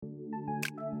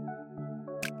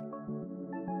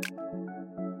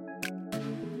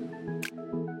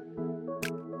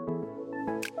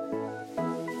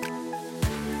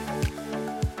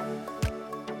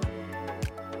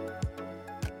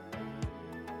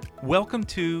Welcome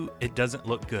to It Doesn't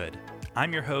Look Good.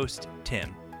 I'm your host,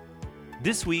 Tim.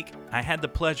 This week, I had the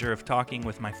pleasure of talking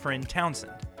with my friend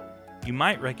Townsend. You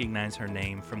might recognize her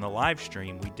name from the live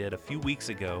stream we did a few weeks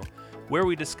ago where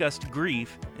we discussed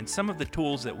grief and some of the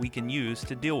tools that we can use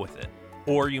to deal with it.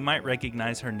 Or you might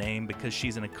recognize her name because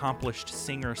she's an accomplished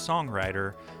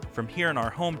singer-songwriter from here in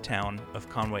our hometown of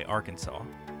Conway, Arkansas.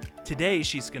 Today,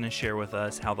 she's going to share with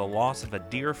us how the loss of a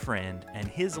dear friend and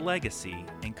his legacy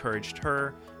encouraged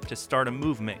her to start a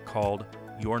movement called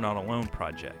You're Not Alone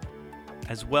Project,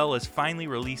 as well as finally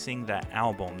releasing that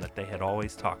album that they had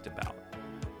always talked about.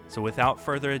 So without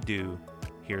further ado,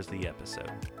 here's the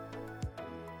episode.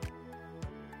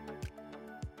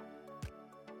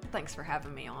 Thanks for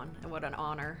having me on. What an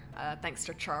honor. Thanks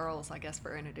to Charles, I guess,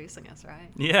 for introducing us, right?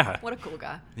 Yeah. What a cool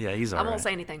guy. Yeah, he's all right. I won't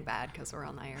say anything bad because we're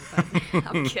on the air, but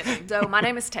I'm kidding. So my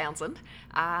name is Townsend.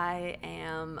 I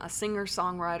am a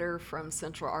singer-songwriter from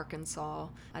Central Arkansas.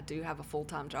 I do have a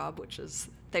full-time job, which is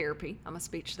therapy. I'm a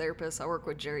speech therapist. I work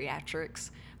with geriatrics,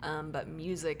 but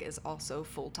music is also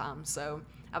full-time. So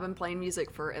I've been playing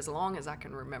music for as long as I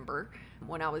can remember.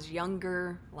 When I was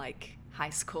younger, like high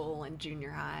school and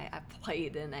junior high, I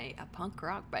played in a punk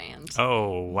rock band.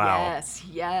 Oh, wow.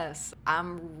 Yes.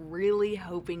 I'm really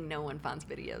hoping no one finds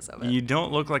videos of it. You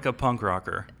don't look like a punk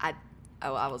rocker. I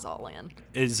was all in.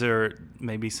 Is there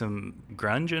maybe some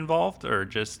grunge involved or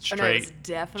just straight? No, it's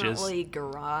definitely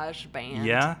garage band.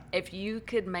 Yeah? If you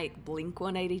could make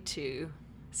Blink-182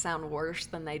 sound worse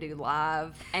than they do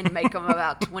live and make them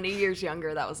about 20 years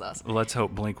younger, that was us. Let's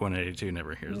hope Blink-182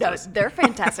 never hears No, this. they're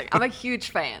fantastic. I'm a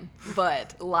huge fan,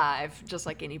 but live, just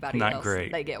like anybody Not else,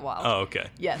 great. they get wild. Oh, okay.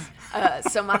 Yes.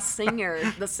 So my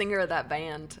the singer of that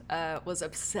band, was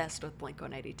obsessed with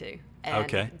Blink-182. And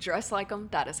Okay. dressed like them,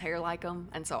 dyed his hair like them,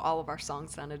 and so all of our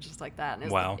songs sounded just like that. And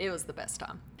Wow. It was the best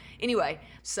time. Anyway,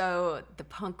 so the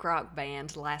punk rock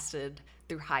band lasted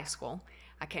through high school.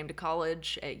 I came to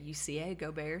college at UCA.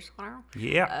 Go Bears.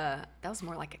 Yeah. That was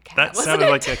more like a cat. That wasn't sounded it?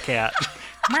 like a cat.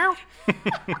 Meow.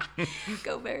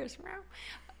 Go Bears. Meow.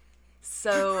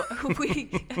 So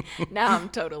now I'm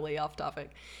totally off topic.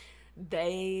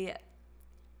 I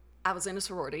was in a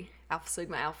sorority, Alpha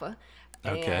Sigma Alpha.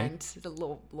 Okay. And a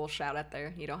little shout out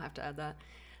there. You don't have to add that.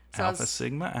 So Alpha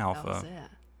Sigma That Alpha. was it.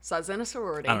 So I was in a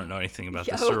sorority. I don't know anything about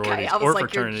the Yeah, okay. sororities I was or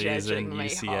like, you're fraternities in judging me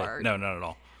UCA. hard. No, not at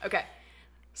all. Okay.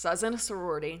 So I was in a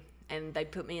sorority, and they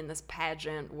put me in this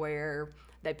pageant where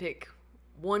they pick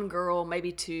one girl,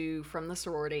 maybe two from the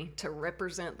sorority to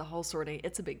represent the whole sorority.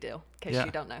 It's a big deal, in case Yeah.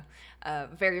 you don't know.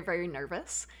 Very, very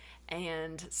nervous.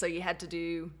 And so you had to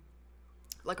do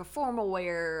like a formal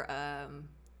wear,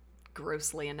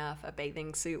 grossly enough, a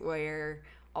bathing suit wear,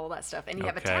 all that stuff. And you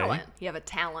have a Okay. talent. You have a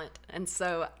talent. And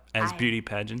so As beauty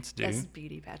pageants do. as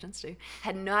beauty pageants do.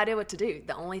 Had no idea what to do.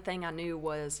 The only thing I knew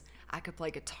was I could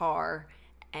play guitar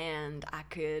and I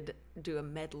could do a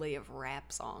medley of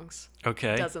rap songs.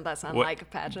 Okay. Doesn't that sound What- like a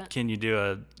pageant? Can you do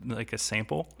a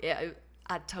sample? Yeah,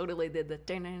 I totally did the. I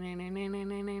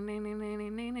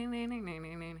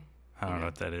don't know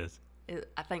what that is.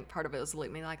 I think part of it was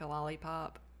 "Lick Me Like a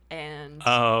Lollipop," and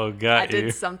Oh, got I did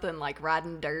you. something like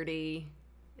 "Riding Dirty,"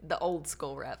 the old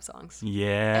school rap songs.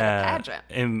 Yeah. pageant.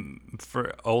 And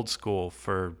for old school,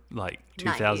 for like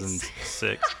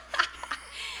 2006.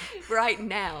 Right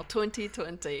now,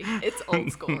 2020, it's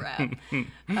old school rap.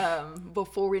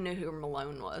 Before we knew who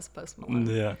Malone was, Post Malone.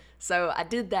 Yeah. So I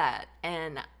did that,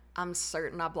 and I'm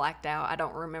certain I blacked out. I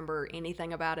don't remember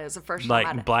anything about it. It was the first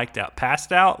time Like blacked out,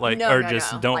 passed out, like, No, or no,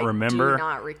 just no. don't Like, remember. Do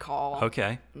not recall.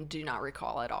 Okay. Do not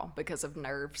recall at all because of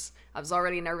nerves. I was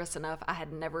already nervous enough. I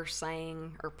had never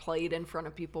sang or played in front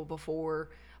of people before,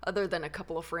 other than a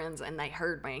couple of friends, and they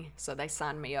heard me, so they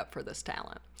signed me up for this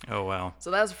talent. Oh, wow.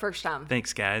 So that was the first time.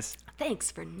 Thanks, guys.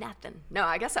 Thanks for nothing. No,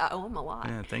 I guess I owe them a lot.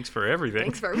 Yeah, thanks for everything.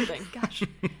 Thanks for everything. Gosh,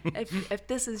 if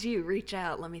this is you, reach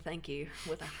out. Let me thank you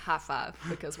with a high five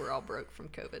because we're all broke from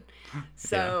COVID.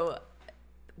 So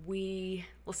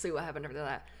let's see what happened after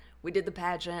that. We did the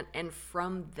pageant, and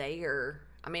from there,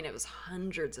 I mean, it was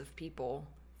hundreds of people.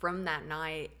 From that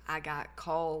night, I got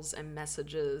calls and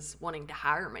messages wanting to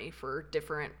hire me for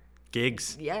different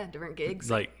Gigs. gigs.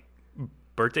 Like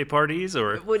birthday parties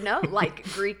or? Well, no, like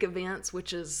Greek events,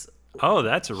 which is Oh,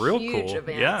 that's real huge cool.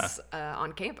 events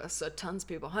on campus. So tons of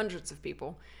people, hundreds of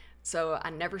people. So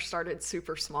I never started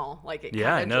super small. Like it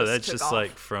Yeah, kinda no, just that's took just off.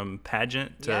 like from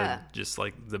pageant to Yeah. just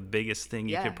like the biggest thing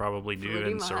you Yeah, could probably do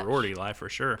pretty in much. sorority life for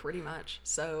sure. Pretty much.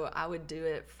 So I would do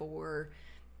it for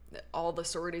all the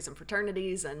sororities and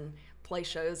fraternities and play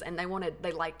shows, and they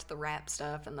liked the rap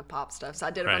stuff and the pop stuff. So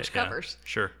I did a bunch of yeah, covers.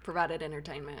 Sure.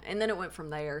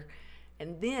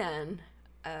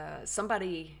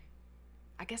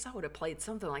 I guess I would have played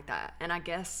something like that. And I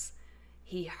guess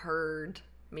he heard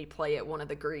me play at one of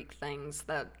the Greek things.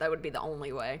 That would be the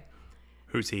only way.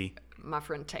 Who's he? My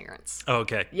friend Terrence. Oh,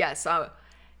 okay. Yeah, so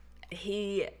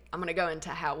I'm going to go into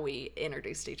how we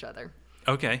introduced each other.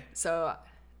 Okay. So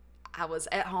I was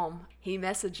at home. He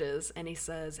messages and he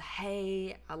says,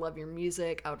 "Hey, I love your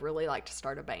music. I would really like to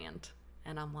start a band."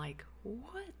 And I'm like,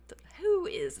 "What? Who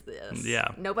is this?" Yeah.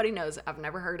 Nobody knows. I've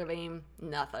never heard of him.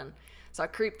 Nothing. So I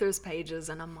creep through his pages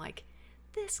and I'm like,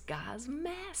 this guy's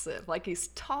massive. Like, he's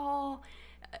tall.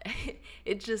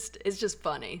 It's just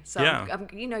funny. So Yeah.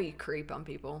 you creep on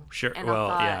people. Sure. And Well, I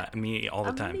thought, yeah, me all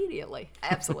the time. Immediately.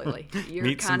 Absolutely. You're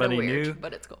Meet kind of somebody weird, new.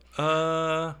 but it's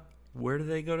cool. Where do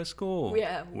they go to school?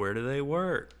 Yeah. Where do they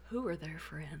work? Who are their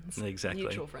friends? Exactly.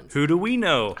 Mutual friends. Who do we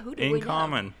know Who do in we know?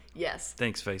 common? Yes.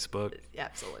 Thanks, Facebook.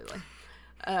 Absolutely.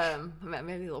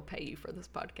 Maybe they'll pay you for this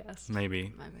podcast.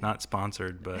 Maybe. Not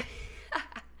sponsored, but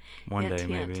one Hint, day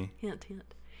hint, maybe. Hint,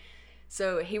 hint.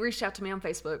 So he reached out to me on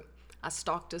Facebook. I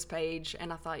stalked his page,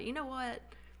 and I thought, you know what?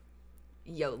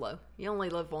 YOLO. You only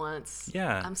live once.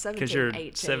 Yeah. I'm 17, Because you're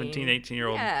 18. 17,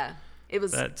 18-year-old. Yeah. It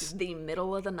was That's- the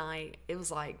middle of the night. It was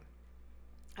like,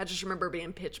 I just remember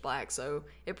being pitch black, so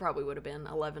it probably would have been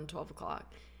 11, 12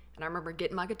 o'clock. And I remember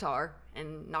getting my guitar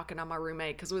and knocking on my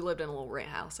roommate, because we lived in a little rent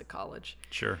house at college.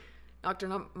 Sure. Knocked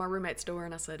on my roommate's door,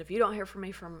 and I said, "If you don't hear from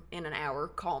me in an hour,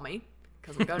 call me,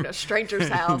 because I'm going to a stranger's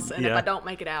house, and if Yeah. I don't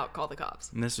make it out, call the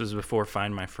cops." And this was before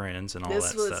Find My Friends and all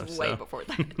This that was stuff. way so. before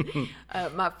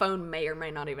that. My phone may or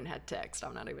may not even had text.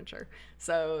 I'm not even sure.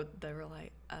 So they were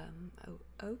like,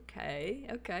 okay.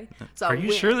 So Are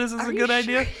you sure this is a good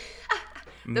idea?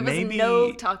 There was Maybe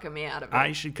no talking me out of it.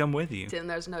 I should come with you. Tim,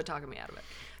 there's no talking me out of it.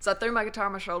 So I threw my guitar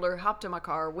on my shoulder, hopped in my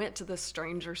car, went to this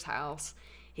stranger's house.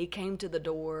 He came to the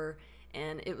door,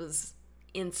 and it was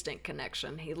instant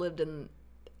connection. He lived in,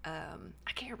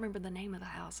 I can't remember the name of the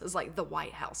house. It was like the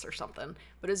White House or something.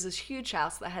 But it was this huge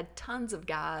house that had tons of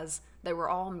guys. They were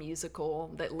all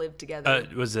musical, that lived together.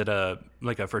 Was it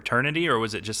like a fraternity, or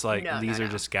was it just like No, these no, are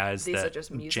no. just guys These that are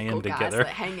just musical jam guys together? that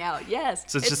hang out. Yes.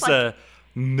 So it's just like, a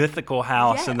mythical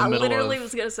house in the middle I literally of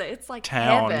was gonna say it's like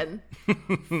town. heaven,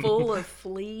 full of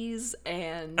fleas,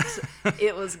 and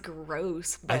it was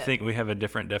gross. But I think we have a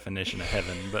different definition of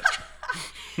heaven, but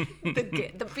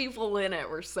the people in it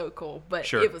were so cool, but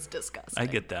Sure. it was disgusting. I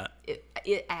get that.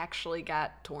 It actually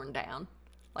got torn down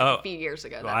a few years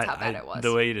ago. That's how bad it was.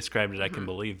 The way you described it, I can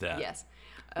believe that. Yes.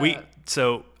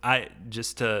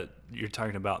 You're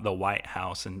talking about the White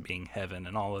House and being heaven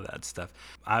and all of that stuff.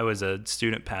 I was a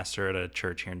student pastor at a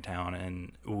church here in town,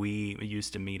 and we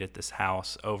used to meet at this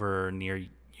house over near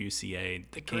UCA,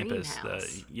 the campus.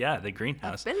 greenhouse. The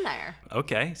greenhouse. Been there.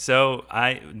 Okay, so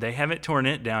they haven't torn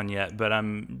it down yet, but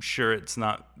I'm sure it's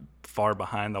not far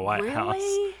behind the White House.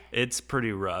 Really? It's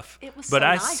pretty rough. It was but so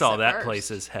I nice saw at that first.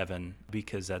 place as heaven,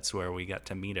 because that's where we got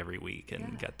to meet every week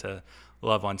and got to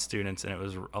love on students, and it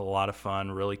was a lot of fun.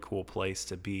 Really cool place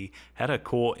to be. Had a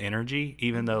cool energy,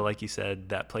 even though, like you said,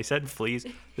 that place had fleas.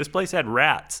 This place had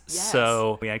rats. Yes.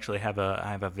 So we actually I have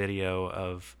a video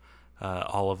of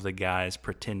all of the guys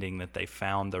pretending that they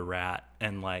found the rat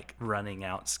and like running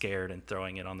out scared and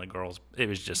throwing it on the girls. It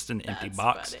was just an empty That's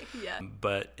box. funny. Yeah.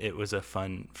 But it was a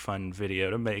fun video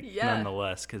to make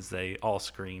nonetheless, because they all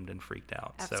screamed and freaked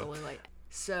out. Absolutely.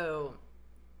 So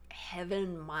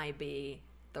heaven might be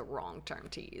the wrong term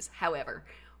to use. However,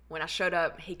 when I showed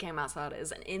up, he came outside. It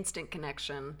was an instant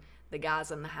connection. The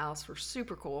guys in the house were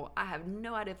super cool. I have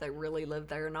no idea if they really lived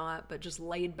there or not, but just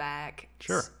laid back.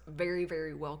 Sure. Very,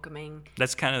 very welcoming.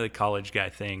 That's kind of the college guy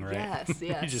thing, right? Yes, You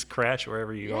yes. just crash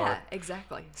wherever you Yeah, are.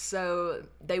 exactly. So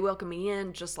they welcomed me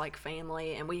in just like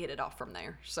family, and we hit it off from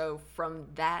there. So from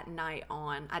that night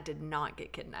on, I did not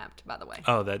get kidnapped, by the way.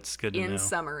 Oh, that's good to In know.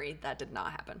 summary, that did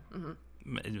not happen.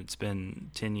 It's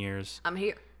been 10 years. I'm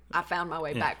here. I found my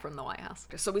way back from the White House.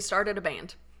 So we started a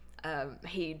band.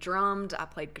 He drummed. I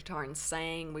played guitar and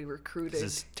sang. We recruited. This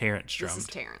is Terrence drummed. This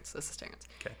is Terrence.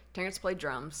 Okay. Terrence played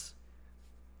drums.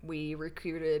 We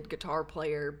recruited guitar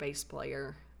player, bass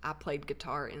player. I played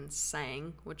guitar and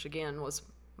sang, which again was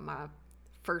my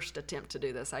first attempt to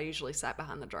do this. I usually sat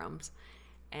behind the drums.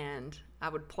 And I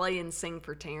would play and sing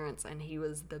for Terrence, and he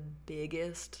was the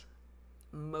biggest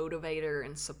motivator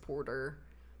and supporter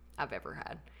I've ever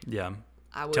had. Yeah.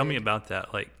 Tell me about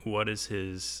that. Like, what is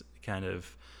his kind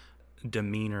of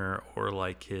demeanor, or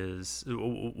like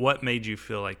what made you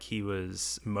feel like he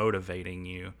was motivating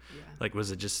you? Yeah. Like,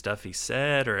 was it just stuff he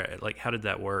said, or like, how did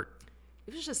that work?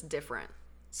 It was just different.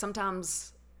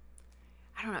 Sometimes,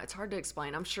 I don't know, it's hard to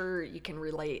explain. I'm sure you can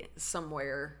relate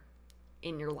somewhere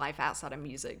in your life outside of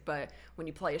music. But when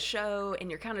you play a show and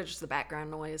you're kind of just the background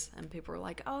noise and people are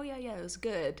like, oh, yeah, it was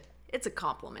good, it's a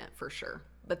compliment for sure.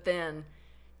 But then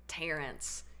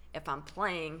Terrence, if I'm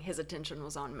playing, his attention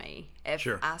was on me. If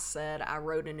Sure. I said I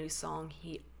wrote a new song,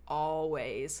 he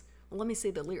always, well, let me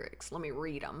see the lyrics, let me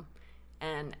read them.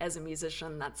 And as a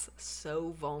musician, that's so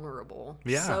vulnerable.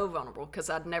 Yeah. So vulnerable, because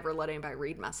I'd never let anybody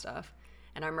read my stuff.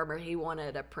 And I remember he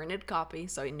wanted a printed copy,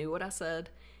 so he knew what I said.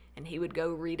 And he would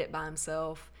go read it by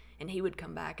himself, and he would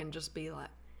come back and just be like,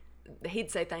 he'd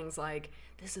say things like,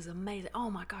 this is amazing. Oh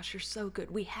my gosh, you're so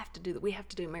good. We have to do that. We have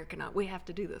to do American Idol. We have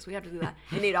to do this. We have to do that.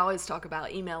 And he'd always talk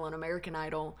about emailing American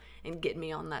Idol and getting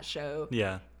me on that show.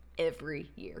 Yeah.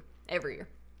 Every year.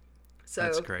 So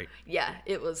That's great. Yeah,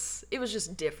 it was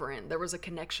just different. There was a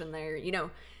connection there. You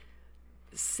know,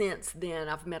 since then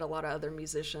I've met a lot of other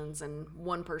musicians, and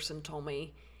one person told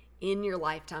me, in your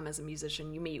lifetime as a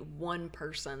musician, you meet one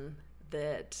person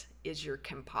that is your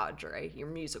compadre, your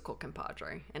musical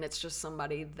compadre. And it's just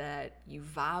somebody that you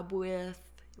vibe with.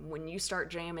 When you start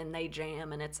jamming, they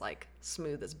jam, and it's like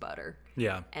smooth as butter.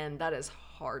 Yeah. And that is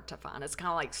hard to find. It's kind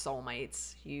of like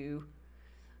soulmates.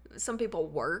 Some people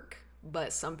work,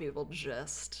 but some people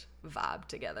just vibe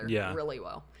together really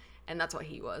well. And that's what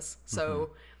he was. So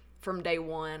from day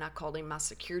one, I called him my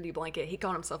security blanket. He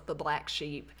called himself the black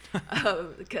sheep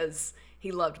because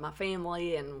he loved my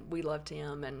family and we loved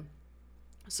him. And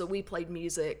so we played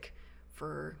music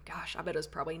for, gosh, I bet it was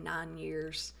probably 9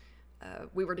 years.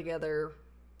 We were together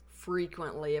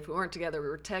frequently. If we weren't together, we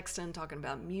were texting, talking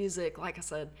about music. Like I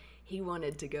said, he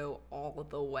wanted to go all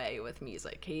the way with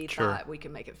music. He thought we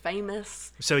could make it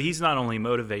famous. So he's not only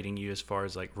motivating you as far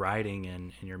as like writing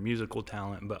and your musical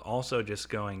talent, but also just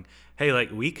going, hey,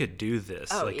 like we could do this.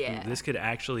 Oh, like yeah. This could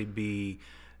actually be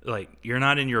like, you're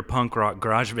not in your punk rock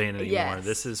garage band anymore. Yes.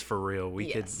 This is for real.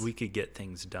 We Yes. could get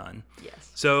things done.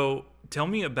 Yes. So tell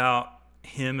me about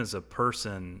him as a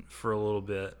person for a little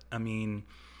bit. I mean,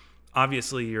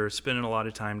 obviously you're spending a lot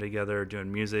of time together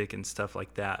doing music and stuff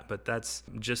like that, but that's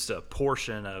just a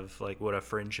portion of like what a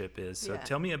friendship is. So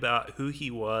tell me about who he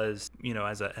was, you know,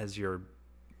 as your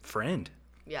friend.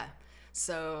 Yeah.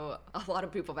 So a lot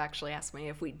of people have actually asked me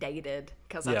if we dated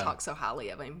because I talk so highly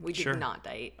of him. We did not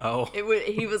date. Oh.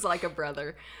 He was like a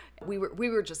brother. We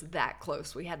were just that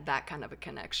close. We had that kind of a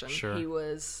connection. Sure. He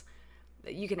was,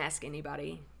 you can ask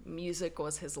anybody. Music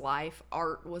was his life.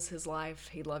 Art was his life.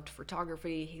 He loved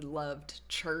photography. He loved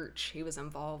church. He was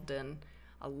involved in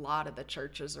a lot of the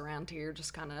churches around here,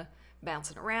 just kind of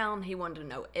bouncing around. He wanted to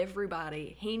know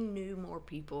everybody. He knew more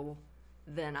people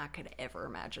than I could ever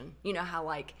imagine. You know how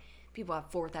like people have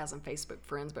 4,000 Facebook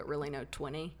friends but really know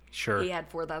 20? Sure. He had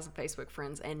 4,000 Facebook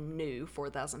friends and knew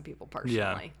 4,000 people personally.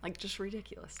 Yeah. Like, just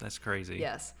ridiculous. That's crazy.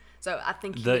 Yes. So I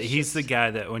think he's the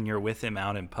guy that when you're with him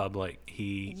out in public,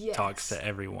 he talks to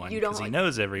everyone because he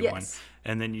knows everyone. Yes.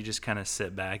 And then you just kind of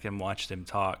sit back and watch him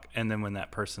talk. And then when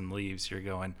that person leaves, you're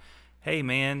going, hey,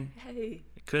 man, Hey.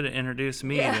 could have introduced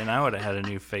me, and I would have had a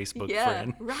new Facebook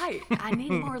friend. Right. I need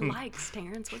more likes,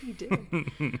 Terrence. What are you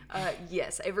doing?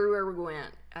 Yes, everywhere we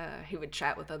went, he would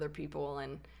chat with other people,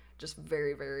 and just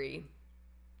very, very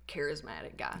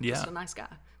charismatic guy. Yeah. Just a nice guy.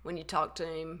 When you talked to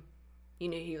him, you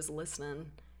knew he was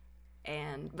listening.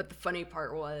 But the funny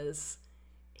part was,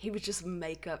 he would just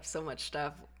make up so much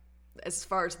stuff. As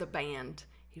far as the band,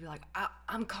 he'd be like,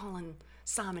 I'm calling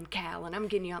Simon Cowell, and I'm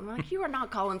getting you on. I'm like, you are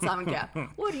not calling Simon Cowell.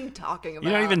 What are you talking about?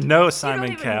 You don't even know You Simon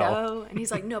don't even Cowell. know. And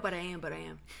he's like, no, but I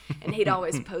am. And he'd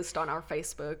always post on our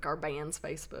Facebook, our band's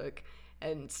Facebook,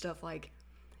 and stuff like,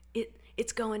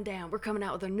 it's going down. We're coming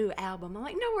out with a new album. I'm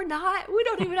like, no, we're not. We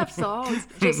don't even have songs.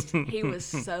 Just, he was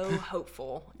so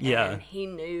hopeful. Yeah. And he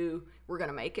knew we're going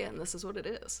to make it, and this is what it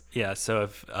is. Yeah, so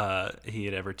if he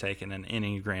had ever taken an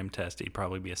Enneagram test, he'd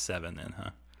probably be a 7 then,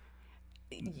 huh?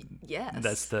 Yes.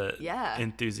 That's the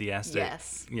enthusiastic.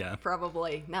 Yes. Yeah.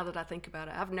 Probably. Now that I think about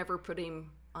it, I've never put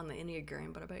him on the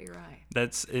Enneagram, but I bet you're right.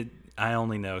 That's it. I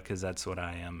only know because that's what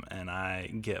I am, and I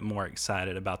get more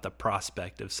excited about the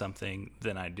prospect of something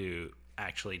than I do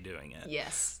actually doing it.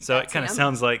 Yes. So it kind of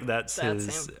sounds like that's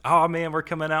his. him. Oh man, we're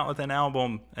coming out with an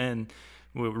album, and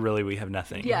we have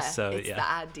nothing. Yeah. So it's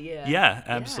the idea. Yeah,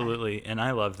 absolutely. And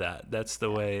I love that. That's the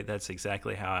way, that's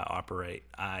exactly how I operate.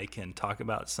 I can talk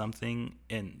about something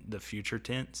in the future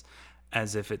tense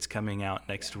as if it's coming out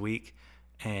next week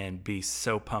and be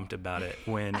so pumped about it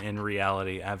when in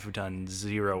reality I've done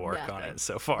zero work on it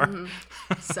so far.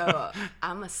 So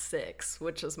I'm a 6,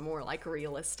 which is more like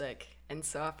realistic. And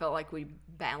so I felt like we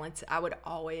balance. I'd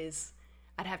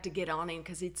have to get on him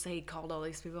because he'd say he called all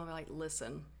these people and be like,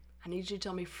 listen, I need you to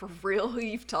tell me for real who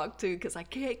you've talked to because I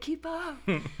can't keep up.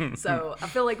 So I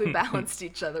feel like we balanced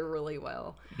each other really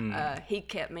well. He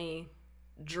kept me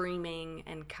dreaming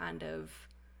and kind of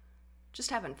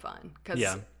just having fun.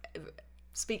 Because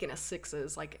speaking of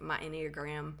sixes, like my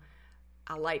Enneagram,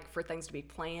 I like for things to be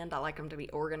planned. I like them to be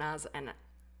organized. And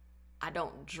I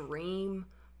don't dream,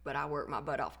 but I work my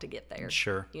butt off to get there.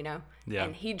 Sure. You know? Yeah.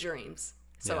 And he dreams.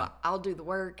 So I'll do the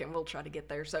work and we'll try to get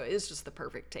there. So it's just the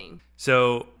perfect team.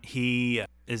 So he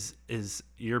is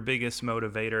your biggest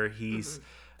motivator. He's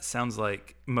sounds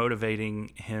like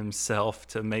motivating himself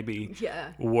to maybe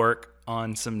work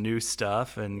on some new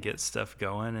stuff and get stuff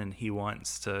going. And he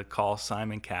wants to call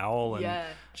Simon Cowell and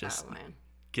just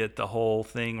get the whole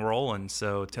thing rolling.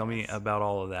 So tell me about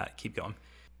all of that. Keep going.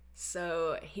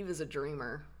 So he was a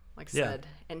dreamer. Like I said,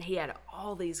 and he had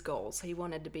all these goals. He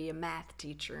wanted to be a math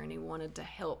teacher, and he wanted to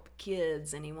help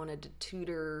kids, and he wanted to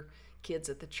tutor kids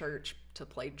at the church to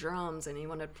play drums, and he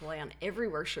wanted to play on every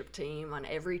worship team, on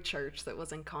every church that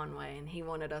was in Conway, and he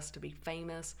wanted us to be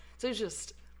famous. So he was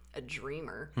just a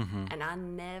dreamer. And I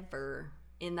never,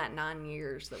 in that 9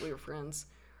 years that we were friends,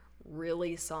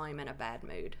 really saw him in a bad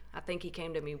mood. I think he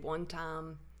came to me one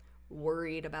time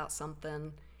worried about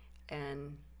something,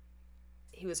 and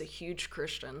he was a huge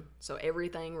Christian, so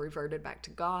everything reverted back to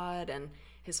God, and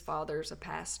his father's a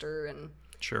pastor, and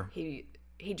he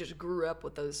just grew up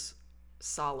with those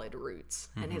solid roots,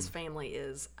 and his family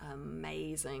is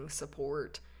amazing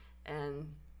support,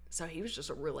 and so he was just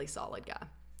a really solid guy.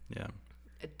 Yeah.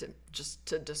 Just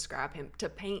to describe him, to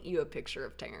paint you a picture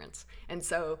of Terrence. And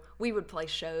so we would play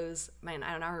shows, man,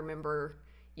 and I remember,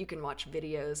 you can watch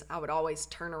videos, I would always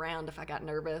turn around if I got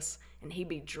nervous, and he'd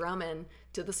be drumming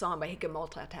to the song, but he could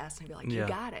multitask and be like, you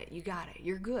got it,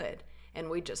 you're good. And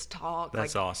we just talk.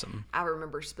 That's awesome. I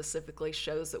remember specifically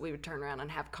shows that we would turn around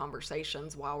and have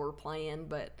conversations while we're playing,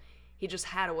 but he just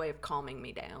had a way of calming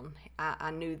me down.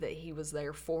 I knew that he was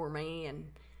there for me and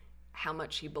how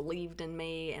much he believed in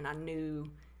me, and I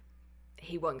knew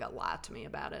he wasn't going to lie to me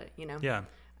about it, you know? Yeah.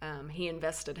 He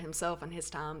invested himself and his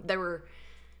time.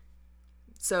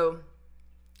 So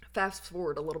fast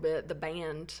forward a little bit,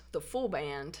 the full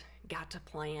band got to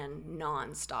playing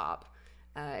nonstop.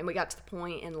 And we got to the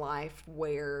point in life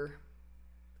where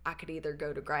I could either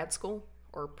go to grad school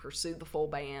or pursue the full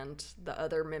band. The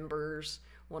other members,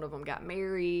 one of them got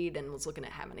married and was looking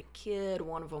at having a kid.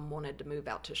 One of them wanted to move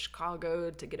out to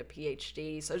Chicago to get a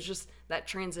PhD. So it's just that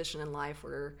transition in life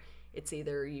where it's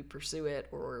either you pursue it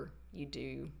or you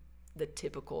do the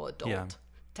typical adult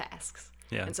tasks.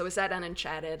 Yeah. And so we sat down and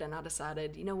chatted, and I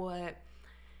decided, you know what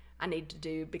I need to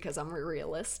do, because I'm a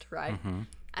realist, right?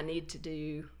 I need to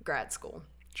do grad school.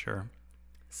 Sure.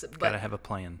 Gotta have a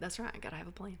plan. That's right, gotta have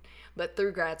a plan. But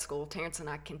through grad school, Terrence and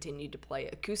I continued to play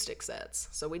acoustic sets.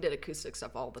 So we did acoustic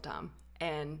stuff all the time.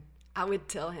 And I would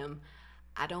tell him,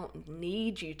 I don't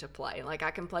need you to play. Like,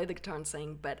 I can play the guitar and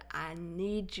sing, but I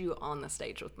need you on the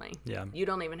stage with me. Yeah. You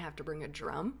don't even have to bring a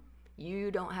drum.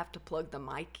 You don't have to plug the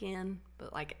mic in,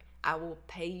 but like, I will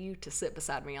pay you to sit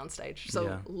beside me on stage.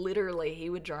 So literally,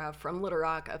 he would drive from Little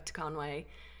Rock up to Conway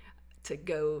to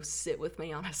go sit with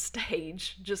me on a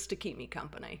stage just to keep me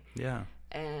company. Yeah.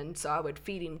 And so I would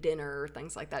feed him dinner or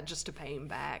things like that just to pay him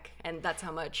back. And that's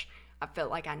how much I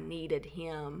felt like I needed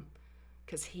him,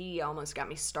 because he almost got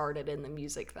me started in the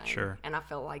music thing. Sure. And I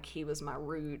felt like he was my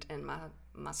root and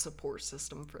my support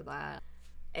system for that.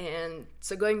 And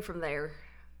so going from there,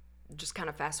 just kind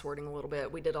of fast forwarding a little bit,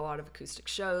 we did a lot of acoustic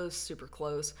shows, super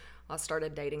close. I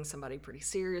started dating somebody pretty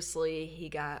seriously. He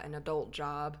got an adult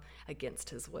job against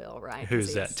his will, right?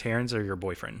 Who's that, Terrence or your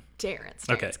boyfriend? Terrence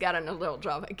got an adult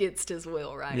job against his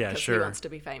will, right? Yeah, sure. He wants to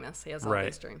be famous. He has all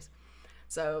these dreams.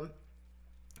 So,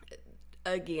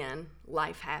 again,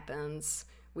 life happens.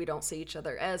 We don't see each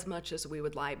other as much as we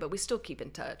would like, but we still keep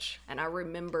in touch. And I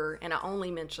remember, and I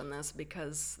only mention this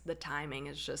because the timing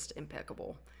is just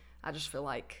impeccable. I just feel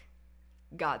like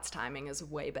God's timing is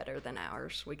way better than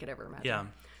ours we could ever imagine. Yeah.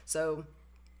 So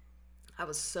I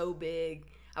was so big,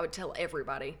 I would tell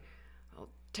everybody, oh,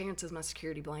 Terrence is my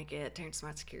security blanket, Terrence is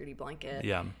my security blanket.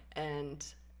 Yeah. And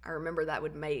I remember that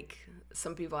would make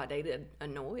some people I dated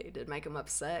annoyed. It'd make them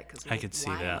upset, because I could see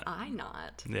that. Why am I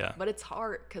not? Yeah. But it's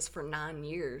hard, because for 9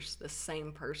 years, the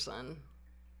same person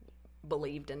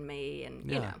believed in me,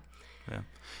 and you know. Yeah.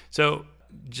 So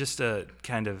just to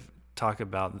kind of talk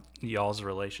about y'all's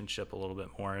relationship a little bit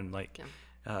more, and like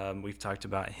we've talked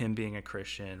about him being a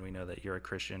Christian. We know that you're a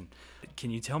Christian.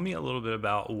 Can you tell me a little bit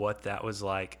about what that was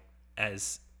like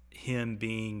as him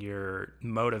being your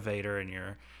motivator and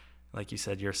your, like you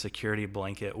said, your security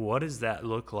blanket? What does that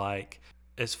look like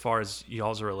as far as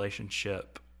y'all's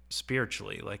relationship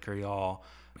spiritually? Like, are y'all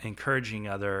encouraging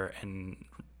other and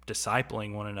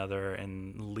discipling one another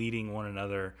and leading one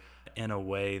another in a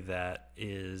way that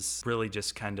is really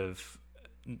just kind of,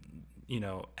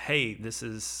 hey, this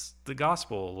is the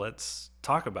gospel. Let's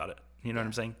talk about it. You know what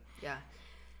I'm saying? Yeah.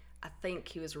 I think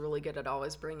he was really good at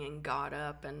always bringing God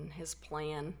up and his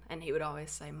plan. And he would always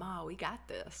say, Ma, we got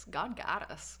this. God got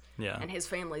us. Yeah. And his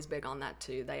family's big on that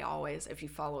too. They always, if you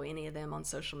follow any of them on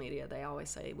social media, they always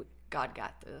say, God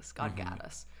got this. God got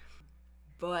us.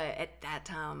 But at that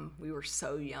time, we were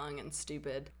so young and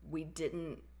stupid. We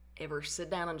didn't ever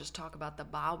sit down and just talk about the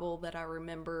Bible that I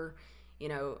remember.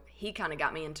 He kind of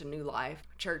got me into New Life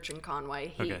Church in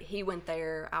Conway. He went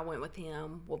there. I went with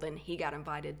him. Well, then he got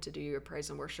invited to do a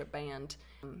praise and worship band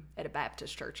at a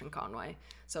Baptist church in Conway.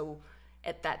 So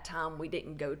at that time, we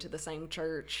didn't go to the same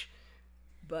church,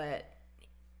 but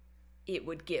it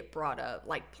would get brought up,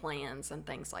 like plans and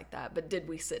things like that. But did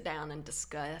we sit down and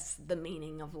discuss the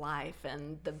meaning of life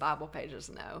and the Bible pages?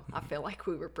 No. I feel like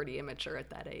we were pretty immature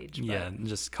at that age. But, yeah,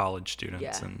 just college students.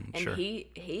 Yeah. And sure. Sure.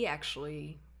 He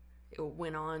actually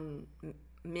went on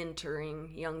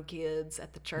mentoring young kids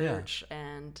at the church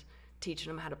and teaching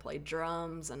them how to play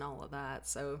drums and all of that.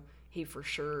 So he for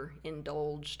sure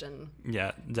indulged and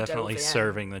definitely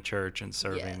serving the church and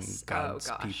serving Yes. God's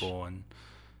people. And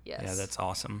yes. Yeah, that's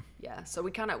awesome. Yeah, so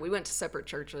we went to separate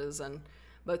churches and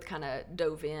both kind of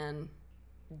dove in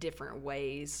different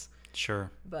ways.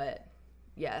 Sure. But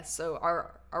yeah, so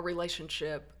our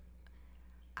relationship,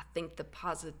 I think the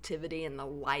positivity and the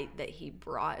light that he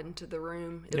brought into the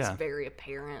room is very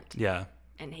apparent. Yeah.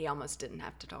 And he almost didn't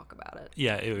have to talk about it.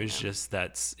 Yeah, it was just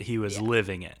he was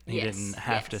living it. He didn't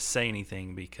have to Yes. say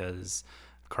anything because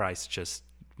Christ just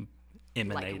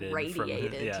emanated radiated. from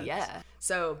him. Yeah.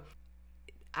 So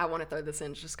I want to throw this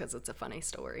in just because it's a funny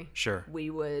story. Sure. We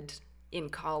would, in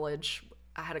college,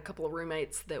 I had a couple of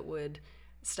roommates that would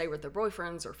stay with their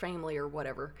boyfriends or family or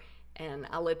whatever. And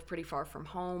I lived pretty far from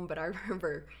home, but I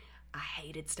remember I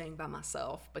hated staying by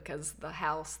myself because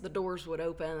the doors would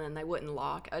open and they wouldn't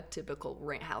lock. A typical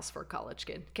rent house for a college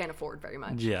kid. Can't afford very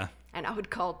much. Yeah. And I would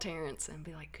call Terrence and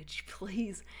be like, could you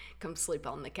please come sleep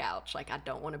on the couch? Like, I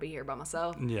don't want to be here by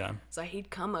myself. Yeah. So he'd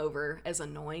come over, as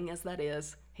annoying as that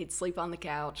is. He'd sleep on the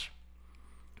couch.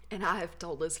 And I have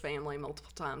told his family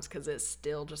multiple times because it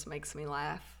still just makes me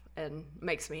laugh and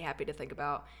makes me happy to think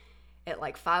about. At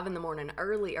like 5 a.m,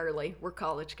 early, we're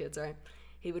college kids, right?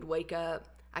 He would wake up.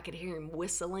 I could hear him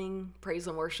whistling praise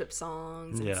and worship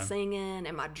songs and singing,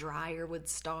 and my dryer would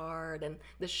start and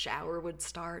the shower would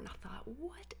start. And I thought,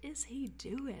 what is he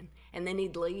doing? And then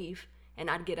he'd leave, and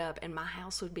I'd get up, and my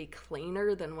house would be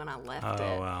cleaner than when I left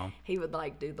it. Wow. He would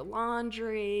like do the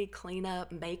laundry, clean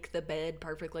up, make the bed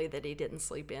perfectly that he didn't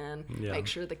sleep in, make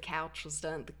sure the couch was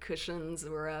done, the cushions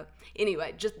were up.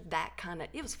 Anyway, just that kind of,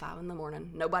 it was 5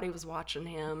 a.m. Nobody was watching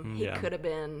him. He could have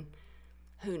been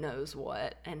who knows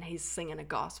what, and he's singing a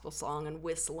gospel song and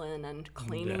whistling and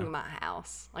cleaning my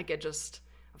house. Like, I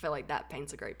feel like that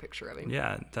paints a great picture of him.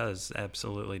 Yeah, it does.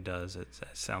 Absolutely does. It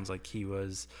sounds like he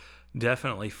was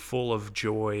definitely full of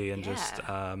joy, and just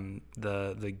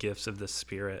the gifts of the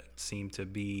Spirit seem to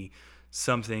be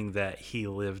something that he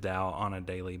lived out on a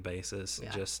daily basis.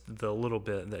 Just the little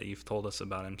bit that you've told us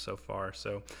about him so far.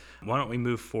 So why don't we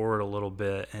move forward a little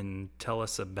bit and tell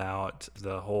us about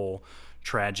the whole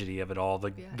tragedy of it all,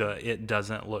 the it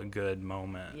doesn't look good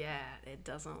moment. Yeah, it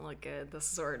doesn't look good.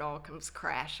 This is where it all comes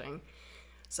crashing.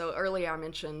 So earlier I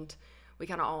mentioned we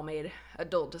kind of all made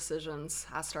adult decisions.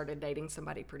 I started dating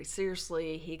somebody pretty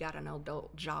seriously. He got an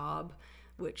adult job,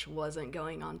 which wasn't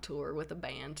going on tour with a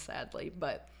band, sadly.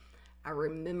 But I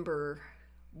remember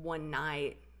one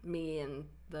night, me and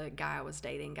the guy I was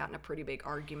dating got in a pretty big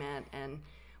argument, and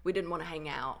we didn't want to hang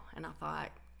out. And I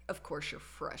thought, of course you're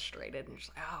frustrated. And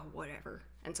just like, oh, whatever.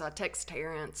 And so I text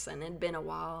Terrence, and it'd been a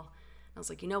while. I was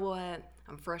like, you know what?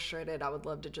 I'm frustrated. I would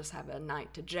love to just have a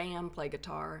night to jam, play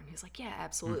guitar. And he's like, yeah,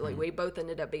 absolutely. We both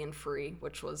ended up being free,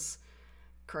 which was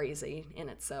crazy in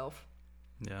itself.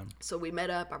 Yeah. So we met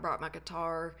up. I brought my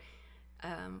guitar.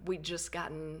 We'd just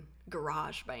gotten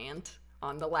GarageBand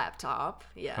on the laptop.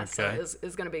 Yeah, okay. So it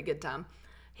was going to be a good time.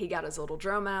 He got his little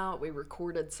drum out. We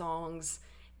recorded songs,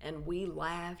 and we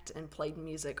laughed and played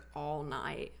music all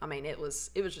night. I mean, it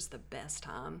was just the best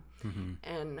time. Mm-hmm.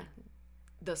 And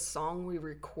the song we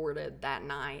recorded that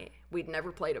night, we'd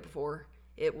never played it before.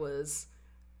 It was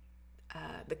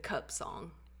the Cup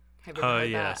song. Have you ever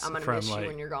heard that? I'm going to miss you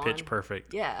when you're gone. Pitch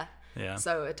Perfect. Yeah. Yeah.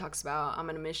 So it talks about I'm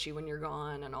going to miss you when you're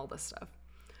gone and all this stuff.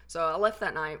 So I left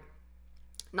that night,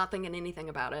 not thinking anything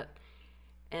about it.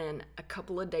 And a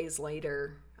couple of days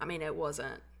later, I mean, it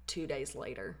wasn't 2 days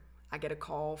later, I get a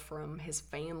call from his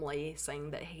family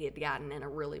saying that he had gotten in a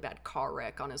really bad car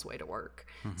wreck on his way to work.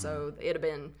 So it had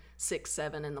been 6,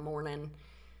 7 in the morning.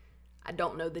 I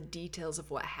don't know the details of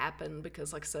what happened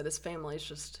because, like I said, his family is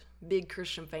just big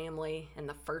Christian family. And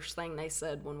the first thing they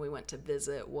said when we went to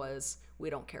visit was, we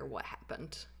don't care what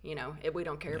happened. We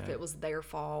don't care if it was their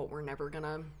fault. We're never going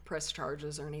to press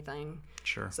charges or anything.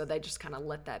 Sure. So they just kind of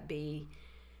let that be.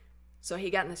 So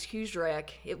he got in this huge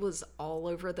wreck. It was all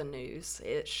over the news.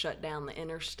 It shut down the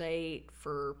interstate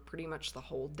for pretty much the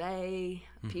whole day.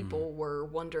 People were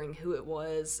wondering who it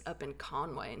was up in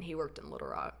Conway, and he worked in Little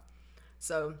Rock.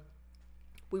 So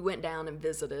we went down and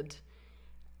visited,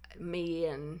 me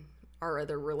and our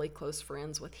other really close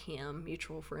friends with him,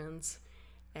 mutual friends.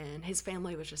 And his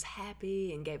family was just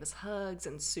happy and gave us hugs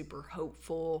and super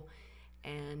hopeful.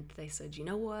 And they said, you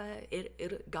know what?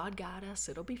 God got us.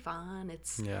 It'll be fine.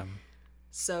 Yeah.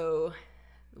 So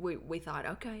we thought,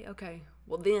 okay.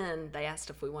 Well, then they asked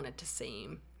if we wanted to see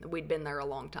him. We'd been there a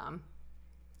long time.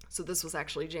 So this was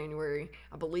actually January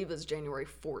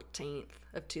 14th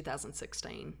of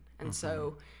 2016. And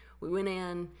so we went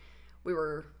in. We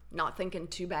were not thinking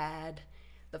too bad.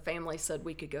 The family said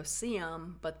we could go see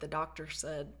him, but the doctor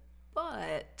said,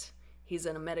 but he's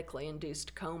in a medically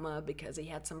induced coma because he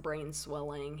had some brain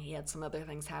swelling. He had some other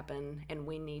things happen, and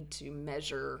we need to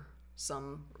measure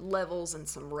some levels and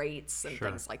some rates and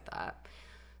things like that.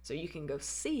 So you can go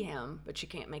see him, but you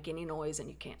can't make any noise and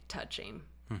you can't touch him.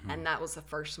 And that was the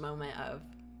first moment of,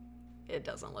 it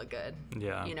doesn't look good.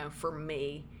 Yeah. For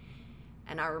me.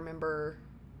 And I remember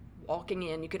walking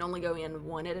in. You could only go in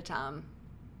one at a time.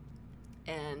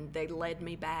 And they led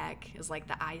me back. It was like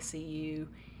the ICU.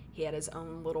 He had his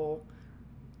own little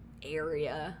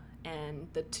area, and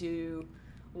the 2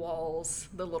 walls,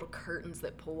 the little curtains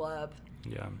that pull up.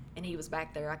 Yeah. And he was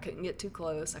back there. I couldn't get too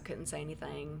close. I couldn't say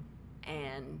anything.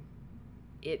 And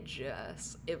it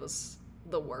was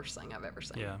the worst thing I've ever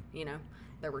seen. Yeah.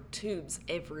 There were tubes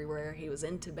everywhere. He was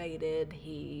intubated.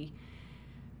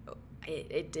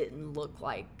 It didn't look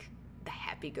like the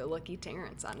happy-go-lucky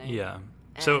Terrence I knew. Yeah.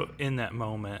 So in that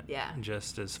moment, Yeah.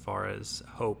 just as far as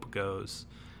hope goes,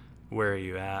 where are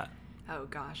you at? Oh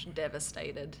gosh,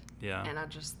 devastated. Yeah. And I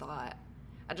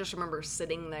just remember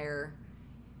sitting there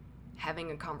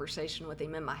having a conversation with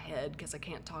him in my head because I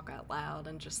can't talk out loud,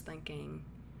 and just thinking,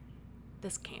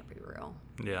 this can't be real.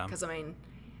 Yeah. Because,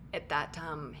 at that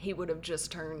time, he would have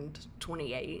just turned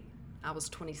 28. I was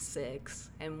 26.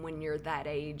 And when you're that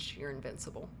age, you're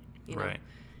invincible. Right.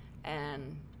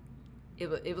 And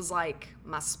it was like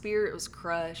my spirit was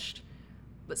crushed,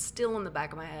 but still in the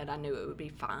back of my head, I knew it would be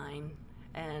fine.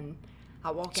 And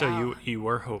I walked out. So you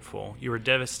were hopeful. You were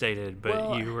devastated,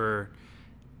 but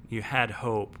you had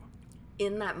hope.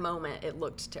 In that moment, it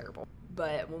looked terrible.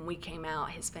 But when we came out,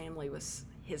 his family was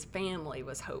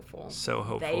hopeful. So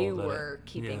hopeful. They were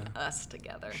keeping us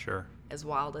together. Sure. As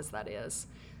wild as that is.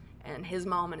 And his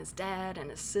mom and his dad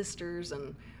and his sisters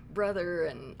and brother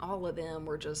and all of them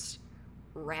were just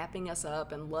wrapping us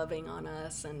up and loving on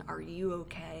us, and are you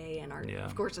okay? And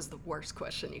of course, is the worst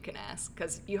question you can ask,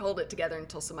 because you hold it together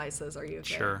until somebody says, are you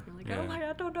okay? Sure. You're like, oh my God,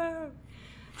 I don't know.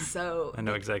 So I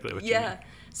know exactly what you mean.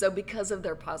 So because of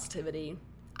their positivity,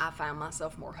 I found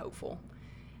myself more hopeful.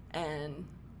 And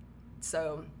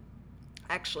so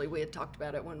actually we had talked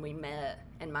about it when we met,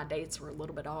 and my dates were a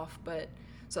little bit off, but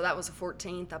so that was the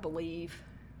 14th, I believe.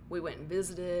 We went and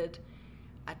visited.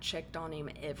 I checked on him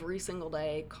every single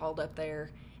day, called up there,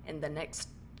 and the next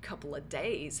couple of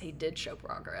days he did show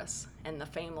progress. And the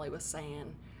family was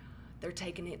saying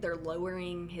they're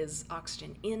lowering his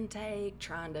oxygen intake,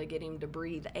 trying to get him to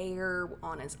breathe air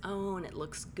on his own. It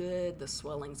looks good. The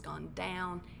swelling's gone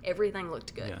down. Everything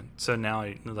looked good. Yeah. So now,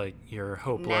 like, your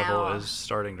hope level is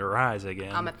starting to rise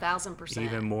again. I'm 1,000%.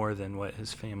 Even more than what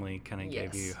his family kind of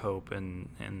gave you hope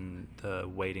in the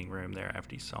waiting room there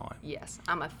after you saw him. Yes.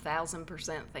 I'm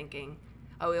 1,000% thinking,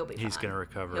 oh, he'll be fine. He's going to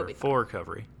recover. He'll be Full fine.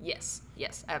 recovery. Yes,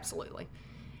 absolutely.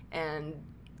 And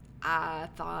I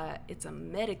thought it's a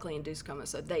medically induced coma,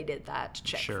 so they did that to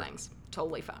check things.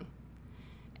 Totally fine.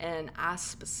 And I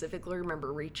specifically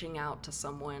remember reaching out to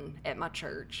someone at my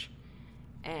church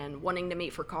and wanting to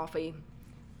meet for coffee,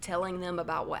 telling them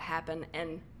about what happened,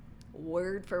 and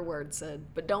word for word said,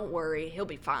 but don't worry, he'll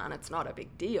be fine. It's not a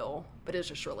big deal, but it's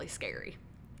just really scary.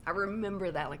 I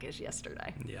remember that like it was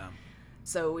yesterday. Yeah.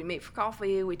 So we meet for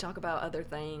coffee, we talk about other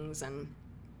things, and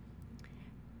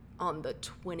on the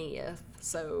 20th,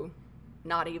 so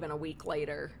not even a week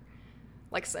later,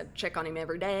 like I said, check on him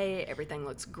every day. Everything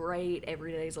looks great.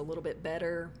 Every day's a little bit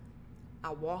better.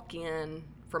 I walk in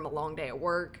from a long day at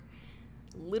work,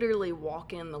 literally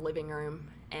walk in the living room,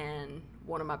 and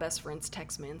one of my best friends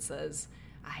texts me and says,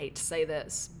 I hate to say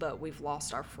this, but we've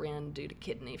lost our friend due to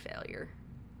kidney failure.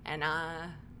 And I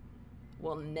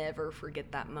will never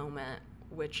forget that moment,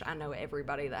 which I know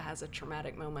everybody that has a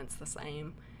traumatic moment's the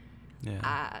same. Yeah.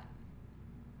 I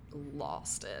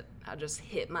lost it. I just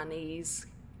hit my knees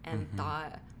and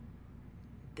thought,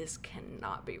 this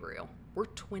cannot be real. We're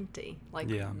 20.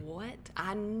 Like, what?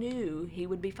 I knew he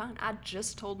would be fine. I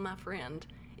just told my friend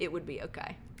it would be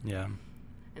okay. Yeah.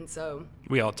 And so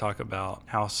we all talk about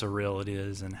how surreal it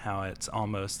is and how it's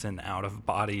almost an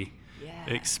out-of-body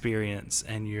experience,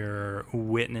 and you're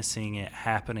witnessing it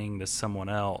happening to someone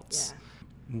else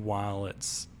while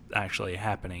it's actually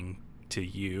happening to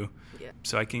you. Yeah.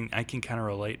 So I can kind of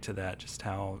relate to that, just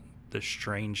how the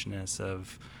strangeness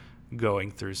of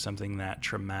going through something that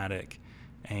traumatic,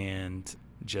 and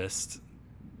just,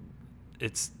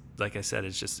 it's like I said,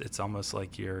 it's almost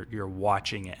like you're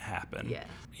watching it happen,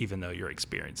 even though you're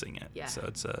experiencing it. Yeah. So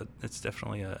it's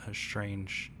definitely a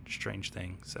strange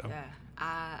thing. So yeah,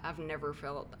 I've never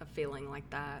felt a feeling like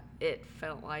that. It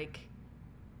felt like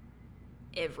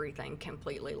everything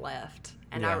completely left,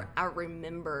 and I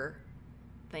remember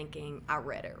thinking, I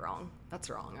read it wrong. That's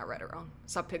wrong. I read it wrong.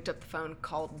 So I picked up the phone,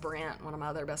 called Brent, one of my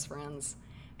other best friends,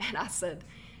 and I said,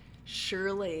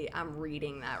 surely I'm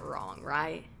reading that wrong,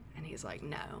 right? And he's like,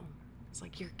 no. It's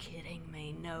like, you're kidding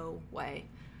me. No way.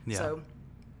 Yeah. So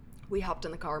we hopped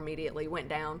in the car immediately, went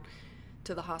down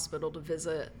to the hospital to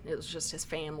visit. It was just his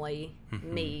family,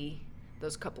 me,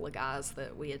 those couple of guys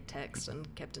that we had texted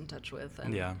and kept in touch with.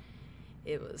 And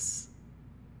it was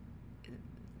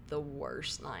the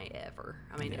worst night ever.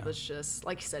 I mean, it was just,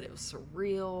 like you said, it was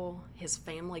surreal. His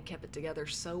family kept it together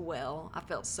so well. I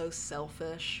felt so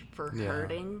selfish for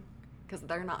hurting, because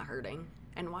they're not hurting.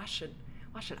 And why should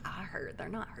I hurt? They're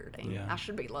not hurting. I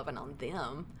should be loving on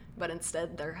them. But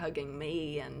instead, they're hugging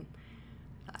me, and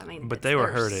I mean, but they were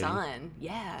their hurting. Son.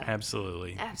 Yeah.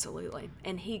 Absolutely.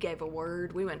 And he gave a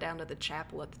word. We went down to the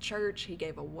chapel at the church. He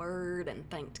gave a word and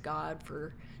thanked God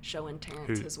for showing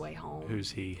Terrence his way home.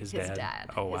 Who's he? His dad? His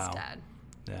dad. Oh, wow. His dad.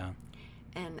 Yeah.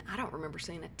 And I don't remember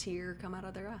seeing a tear come out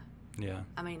of their eye. Yeah.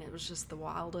 I mean, it was just the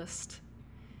wildest.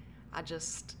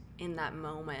 In that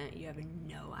moment, you have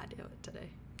no idea what to do.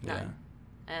 None.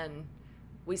 And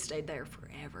we stayed there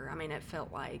forever. I mean, it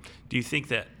felt like... Do you think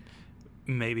that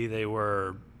maybe they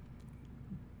were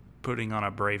putting on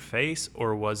a brave face,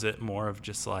 or was it more of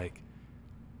just like,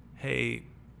 hey,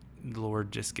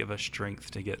 Lord, just give us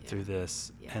strength to get through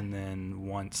this, and then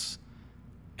once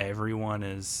everyone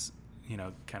is,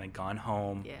 kind of gone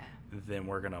home, then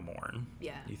we're gonna mourn? Do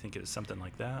you think it was something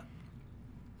like that?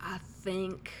 I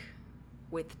think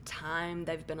with time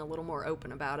they've been a little more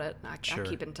open about it. I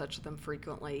keep in touch with them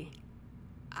frequently.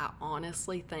 I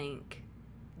honestly think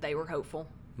they were hopeful.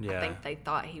 I think they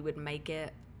thought he would make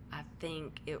it. I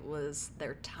think it was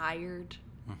they're tired.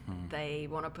 They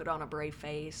want to put on a brave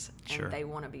face, and they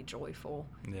want to be joyful.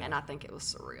 And I think it was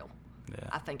surreal.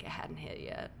 I think it hadn't hit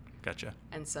yet. Gotcha.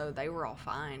 And so they were all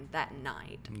fine that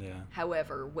night.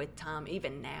 However, with time,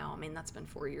 even now, I mean, that's been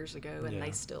 4 years ago, and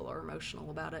they still are emotional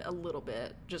about it a little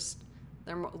bit. Just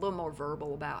they're a little more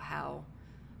verbal about how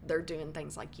they're doing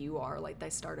things like you are. Like, they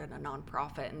started a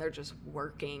nonprofit, and they're just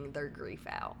working their grief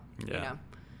out.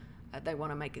 They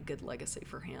want to make a good legacy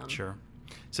for him. Sure.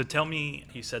 So tell me,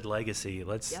 you said legacy.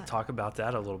 Let's talk about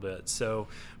that a little bit. So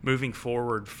moving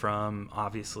forward from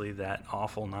obviously that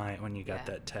awful night when you got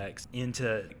that text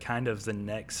into kind of the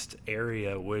next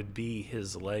area would be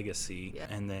his legacy,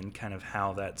 and then kind of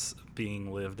how that's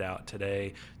being lived out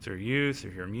today through you,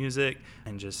 through your music,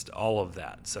 and just all of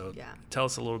that. So tell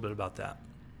us a little bit about that.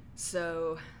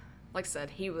 So, like I said,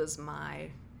 he was my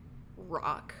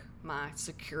rock, my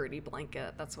security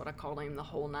blanket. That's what I called him the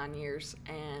whole 9 years.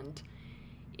 And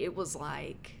it was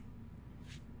like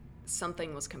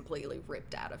something was completely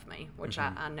ripped out of me, which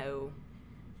I know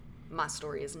my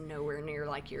story is nowhere near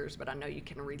like yours, but I know you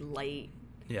can relate.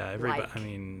 Yeah,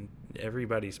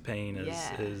 everybody's pain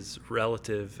is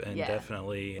relative and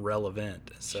definitely relevant.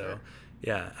 So,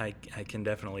 I can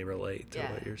definitely relate to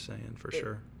what you're saying for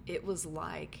sure. It was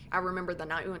like, I remember the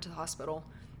night we went to the hospital,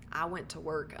 I went to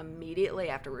work immediately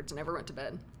afterwards, never went to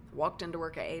bed. Walked into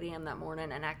work at 8 a.m. that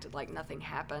morning and acted like nothing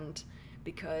happened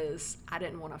because I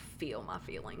didn't want to feel my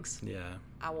feelings.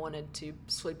 I wanted to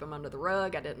sweep them under the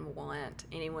rug. I didn't want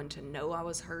anyone to know I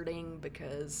was hurting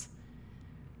because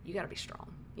you got to be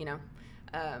strong,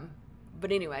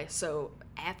 But anyway, so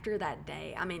after that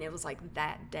day, I mean, it was like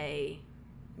that day,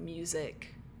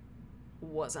 music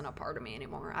wasn't a part of me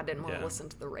anymore. I didn't want to listen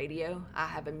to the radio. I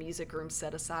have a music room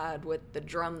set aside with the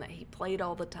drum that he played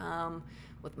all the time,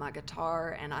 with my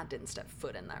guitar, and I didn't step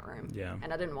foot in that room.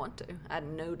 And I didn't want to. I had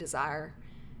no desire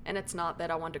And it's not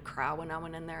that I wanted to cry when I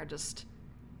went in there, just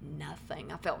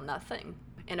nothing. I felt nothing.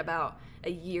 And about a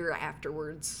year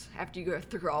afterwards, after you go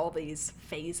through all these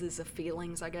phases of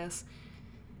feelings, I guess,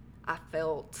 I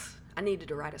felt I needed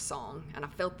to write a song. And I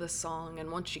felt this song,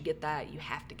 and once you get that, you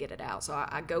have to get it out. So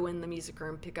I go in the music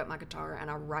room, pick up my guitar,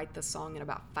 and I write the song in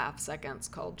about 5 seconds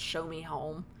called Show Me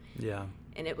Home. Yeah.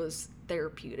 And it was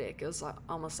therapeutic. It was like,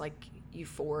 almost like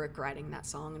euphoric writing that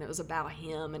song. And it was about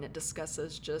him, and it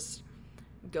discusses just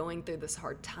going through this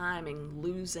hard time and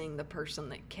losing the person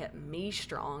that kept me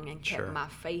strong and kept Sure. my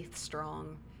faith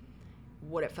strong,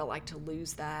 what it felt like to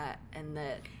lose that. And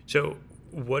that So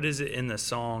what is it in the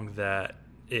song that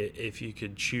if you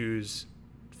could choose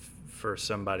for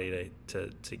somebody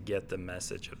to get the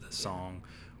message of the song,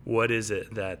 what is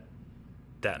it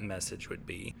that message would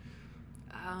be?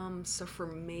 so for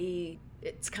me,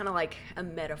 it's kind of like a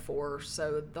metaphor.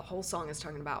 So the whole song is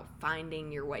talking about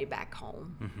finding your way back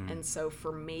home. Mm-hmm. And so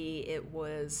for me, it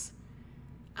was,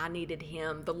 I needed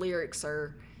him. The lyrics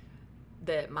are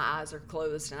that my eyes are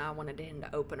closed and I wanted him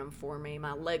to open them for me.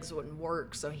 My legs wouldn't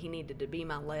work, so he needed to be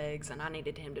my legs, and I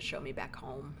needed him to show me back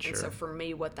home. Sure. And so for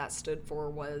me, what that stood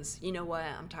for was, you know what,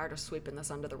 I'm tired of sweeping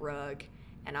this under the rug,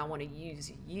 and I want to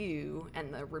use you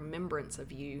and the remembrance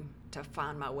of you to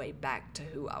find my way back to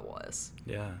who I was.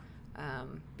 Yeah.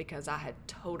 Because I had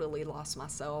totally lost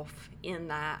myself in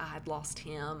that. I had lost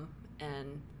him,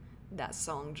 and that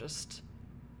song just,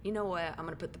 you know what, I'm going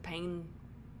to put the pain,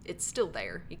 it's still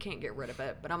there. You can't get rid of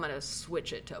it, but I'm going to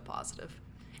switch it to a positive.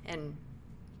 And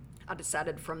I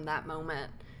decided from that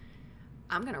moment,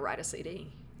 I'm going to write a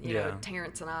CD. You know,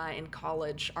 Terrence and I in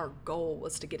college, our goal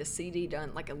was to get a CD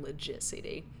done, like a legit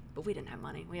CD. But we didn't have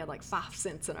money. We had like 5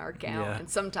 cents in our account, Yeah. and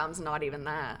sometimes not even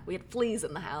that. We had fleas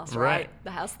in the house, Right. right?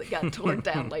 The house that got torn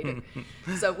down later.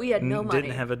 So we had no money.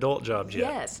 Didn't have adult jobs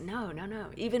yet. Yes, no.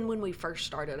 Even when we first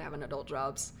started having adult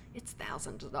jobs, it's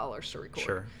thousands of dollars to record.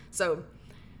 Sure. So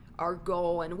our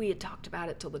goal, and we had talked about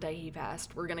it till the day he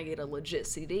passed, we're going to get a legit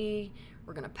CD,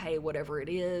 we're going to pay whatever it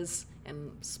is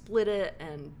and split it,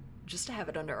 and just to have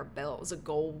it under our belt was a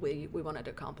goal we wanted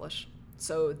to accomplish.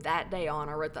 So that day on,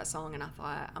 I wrote that song, and I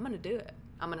thought, I'm going to do it.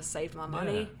 I'm going to save my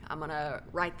money. Yeah. I'm going to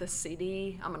write this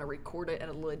CD. I'm going to record it at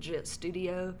a legit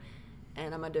studio,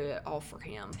 and I'm going to do it all for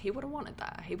him. He would have wanted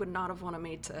that. He would not have wanted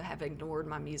me to have ignored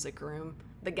my music room,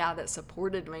 the guy that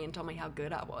supported me and told me how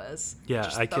good I was. Yeah,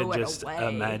 Just I throw could it just away.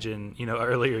 imagine,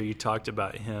 earlier you talked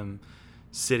about him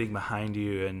sitting behind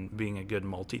you and being a good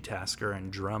multitasker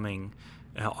and drumming,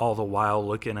 all the while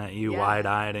looking at you Yeah.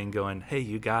 wide-eyed and going, hey,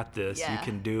 you got this, you Yeah.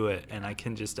 can do it. And I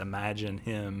can just imagine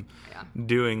him Yeah.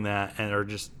 doing that, or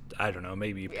just, I don't know,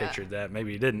 maybe you Yeah. pictured that,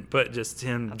 maybe you didn't, but just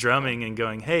him drumming and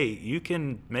going, hey, you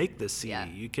can make this CD, Yeah.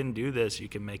 you can do this, you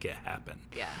can make it happen.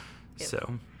 Yeah.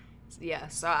 So,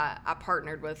 So I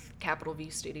partnered with Capitol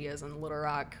View Studios in Little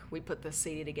Rock. We put this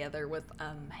CD together with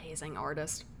amazing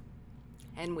artists,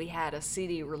 and we had a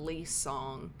CD release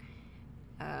song,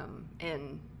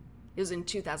 and it was in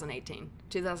 2018.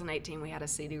 2018, we had a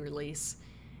CD release,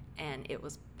 and it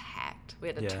was packed. We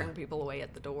had to Yeah. turn people away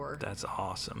at the door. that's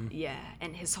awesome. Yeah,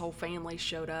 and his whole family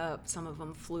showed up. Some of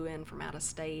them flew in from out of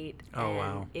state. Oh, and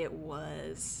wow.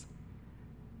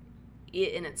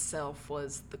 It in itself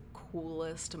was the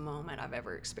coolest moment I've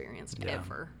ever experienced, Yeah.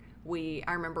 ever.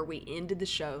 I remember we ended the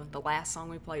show, the last song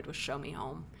we played was Show Me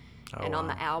Home. Oh, And on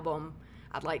wow. the album,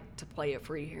 I'd like to play it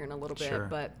for you here in a little bit, Sure.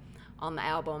 but on the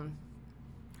album,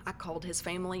 I called his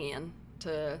family in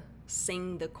to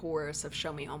sing the chorus of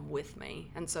Show Me Home with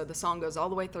me. And so the song goes all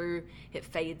the way through, it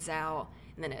fades out,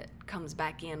 and then it comes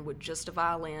back in with just a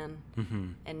violin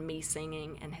and me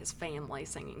singing and his family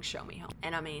singing Show Me Home.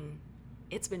 And I mean,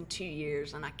 it's been 2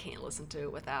 years and I can't listen to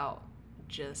it without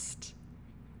just,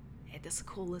 hey, this is the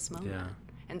coolest moment. Yeah.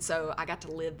 And so I got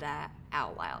to live that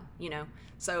out loud,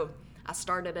 So I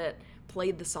started it,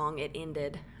 played the song, it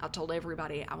ended. I told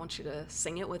everybody, I want you to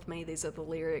sing it with me. These are the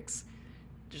lyrics.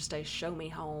 Just a Show Me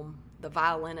Home. The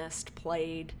violinist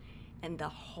played, and the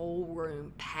whole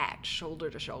room packed, shoulder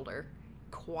to shoulder,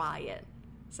 quiet,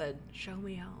 said, Show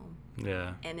Me Home.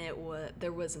 Yeah. And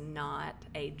there was not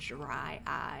a dry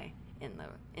eye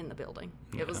in the building.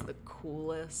 It was Yeah. the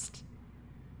coolest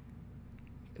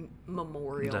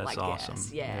memorial, That's I awesome.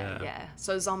 guess. Yeah. Yeah.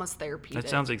 So it's almost therapeutic. That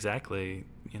sounds exactly,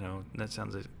 that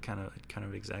sounds kind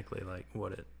of exactly like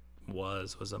what it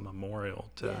was a memorial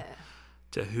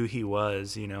to who he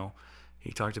was.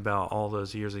 He talked about all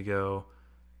those years ago,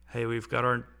 hey, we've got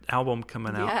our album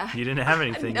coming out. Yeah. You didn't have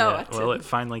anything No, yet. I Well, it didn't.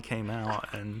 finally came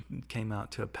out and came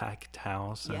out to a packed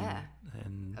house. Yeah.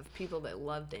 And Of people that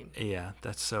loved him. yeah,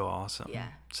 that's so awesome. Yeah.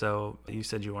 So you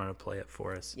said you wanted to play it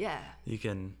for us. Yeah. You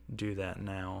can do that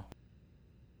now.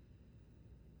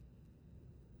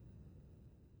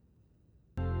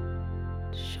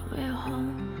 We're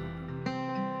home.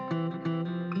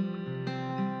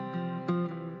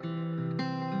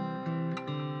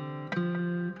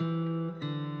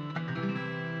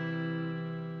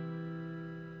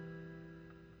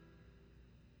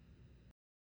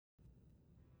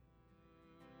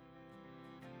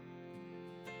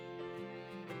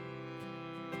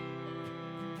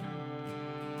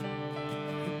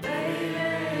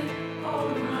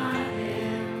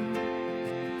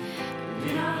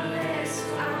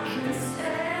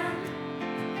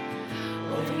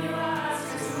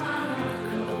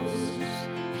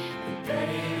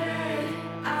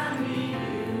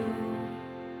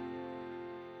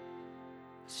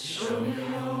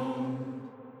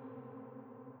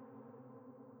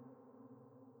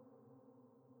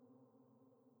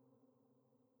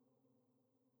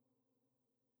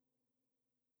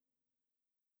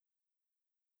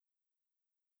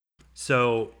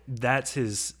 So that's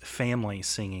his family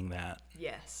singing that.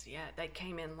 Yes, yeah, they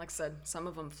came in. Like I said, some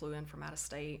of them flew in from out of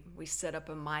state. We set up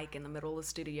a mic in the middle of the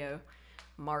studio.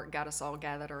 Mark got us all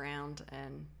gathered around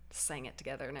and sang it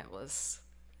together, and it was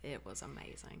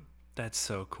amazing. That's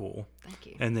so cool. Thank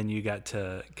you. And then you got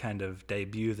to kind of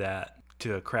debut that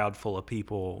to a crowd full of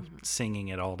people singing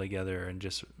it all together and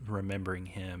just remembering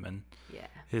him and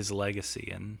his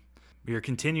legacy. And you're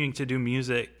continuing to do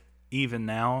music even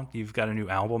now. You've got a new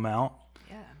album out.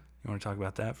 Yeah. You want to talk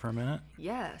about that for a minute?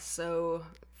 Yeah, so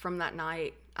from that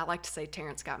night, I like to say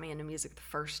Terrence got me into music the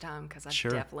first time because I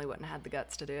Sure. definitely wouldn't have had the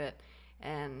guts to do it.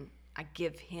 And I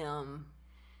give him,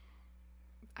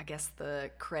 I guess, the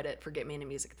credit for getting me into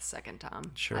music the second time.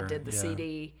 Sure, I did the yeah.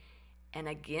 CD, and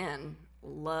again,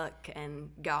 luck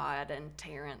and God and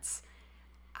Terrence,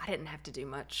 I didn't have to do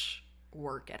much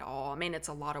work at all. I mean, it's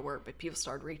a lot of work, but people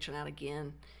started reaching out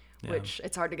again, which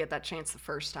it's hard to get that chance the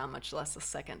first time, much less the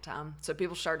second time. So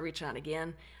people started reaching out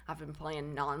again. I've been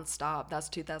playing nonstop. That's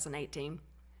 2018.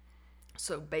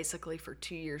 So basically for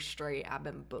 2 years straight, I've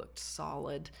been booked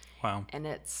solid. Wow. And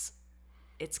it's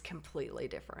completely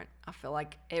different. I feel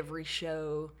like every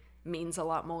show means a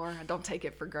lot more. I don't take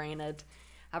it for granted.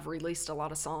 I've released a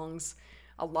lot of songs,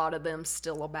 a lot of them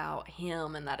still about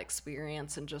him and that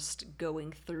experience and just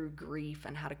going through grief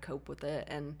and how to cope with it.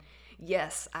 And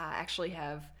yes, I actually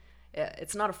have,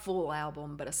 it's not a full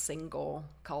album, but a single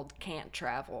called Can't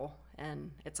Travel.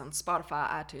 And it's on Spotify,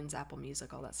 iTunes, Apple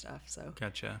Music, all that stuff. So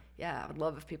Gotcha. yeah, I would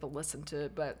love if people listen to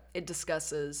it, but it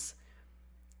discusses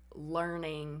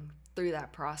learning through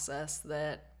that process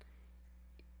that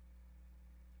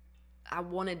I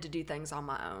wanted to do things on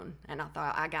my own, and I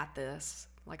thought, I got this.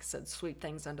 Like I said, sweep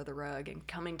things under the rug, and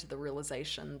coming to the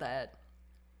realization that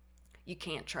you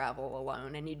can't travel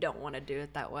alone and you don't want to do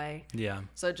it that way. Yeah.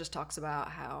 So it just talks about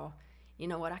how, you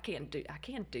know what, I can't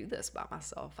do this by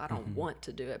myself. I don't want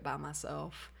to do it by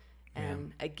myself.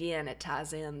 And again, it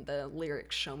ties in the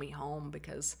lyrics "Show Me Home"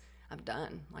 because I'm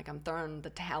done. Like, I'm throwing the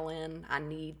towel in. I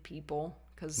need people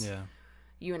because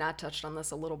you and I touched on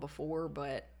this a little before,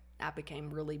 but I became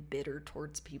really bitter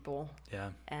towards people. Yeah.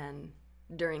 And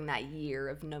during that year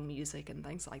of no music and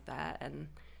things like that, and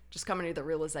just coming to the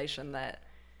realization that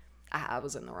I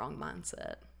was in the wrong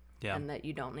mindset. Yeah. And that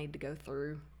you don't need to go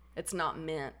through. It's not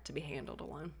meant to be handled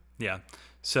alone. Yeah.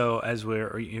 So as we're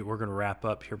going to wrap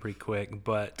up here pretty quick,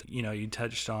 but you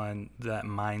touched on that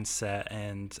mindset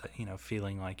and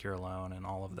feeling like you're alone and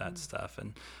all of that stuff,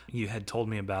 and you had told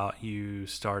me about you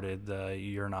started the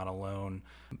You're Not Alone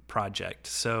project.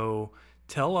 So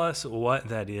tell us what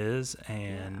that is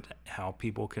and how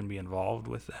people can be involved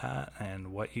with that and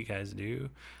what you guys do.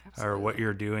 Absolutely. Or what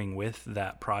you're doing with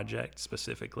that project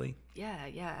specifically.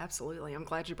 Yeah, absolutely. I'm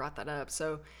glad you brought that up.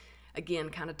 So again,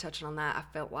 kind of touching on that, I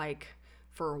felt like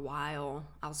for a while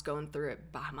I was going through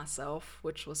it by myself,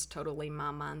 which was totally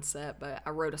my mindset. But I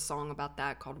wrote a song about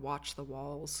that called Watch the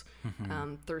Walls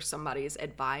through somebody's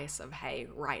advice of, hey,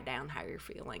 write down how you're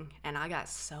feeling. And I got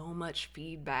so much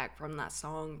feedback from that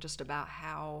song just about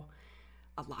how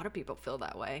a lot of people feel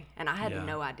that way. And I had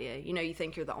no idea. You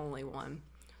think you're the only one.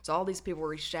 So all these people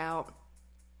reached out,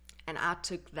 and I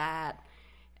took that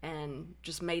and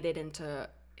just made it into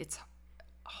its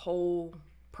whole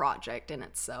project in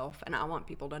itself. And I want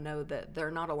people to know that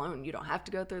they're not alone. You don't have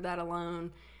to go through that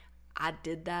alone. I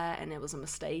did that and it was a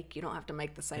mistake. You don't have to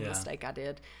make the same mistake I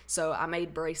did. So I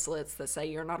made bracelets that say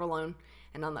 "You're Not Alone,"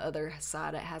 and on the other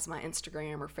side it has my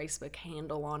Instagram or Facebook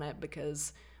handle on it,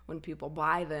 because when people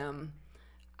buy them,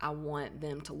 I want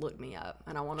them to look me up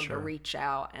and I want them to reach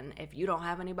out. And if you don't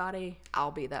have anybody,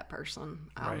 I'll be that person.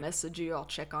 I'll message you, I'll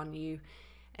check on you,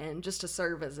 and just to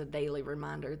serve as a daily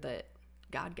reminder that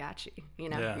God got you.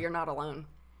 You're not alone.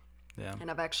 Yeah. And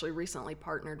I've actually recently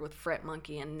partnered with Fret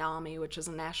Monkey and NAMI, which is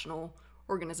a national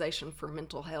organization for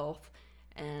mental health,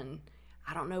 and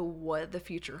I don't know what the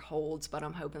future holds, but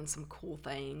I'm hoping some cool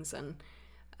things. And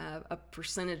a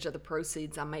percentage of the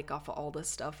proceeds I make off of all this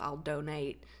stuff, I'll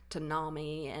donate to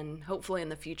NAMI, and hopefully in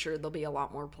the future there'll be a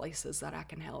lot more places that I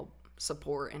can help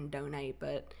support and donate.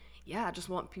 But yeah, I just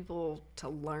want people to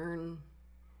learn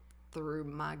through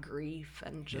my grief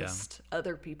and just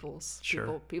other people's.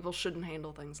 Sure. People shouldn't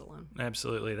handle things alone.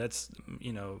 Absolutely. That's,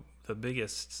 the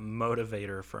biggest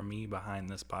motivator for me behind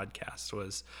this podcast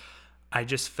was I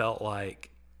just felt like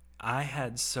I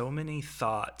had so many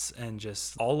thoughts and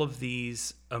just all of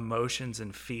these emotions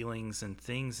and feelings and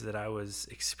things that I was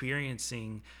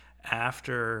experiencing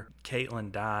after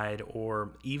Caitlin died,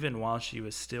 or even while she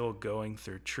was still going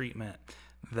through treatment,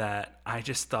 that I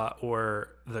just thought were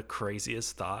the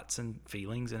craziest thoughts and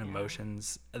feelings and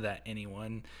emotions that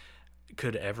anyone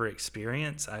could ever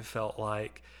experience. I felt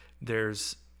like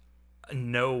there's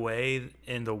no way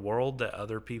in the world that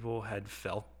other people had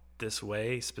felt this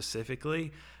way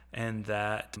specifically, and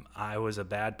that I was a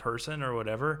bad person or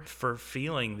whatever for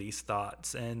feeling these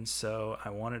thoughts. And so I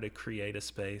wanted to create a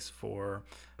space for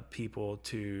people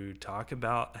to talk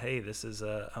about, hey, this is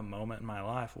a moment in my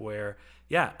life where,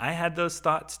 I had those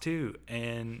thoughts too.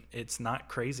 And it's not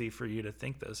crazy for you to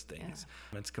think those things.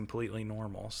 Yeah. It's completely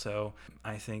normal. So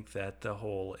I think that the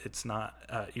whole It's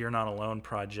Not You're Not Alone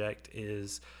project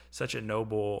is such a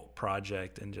noble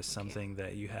project, and just something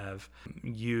that you have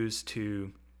used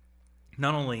to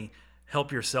not only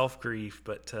help yourself grieve,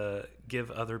 but to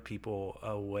give other people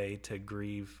a way to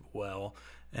grieve well,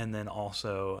 and then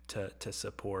also to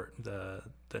support the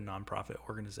nonprofit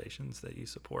organizations that you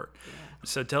support. Yeah.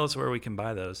 So tell us where we can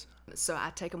buy those. So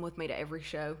I take them with me to every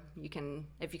show. You can,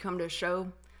 if you come to a show,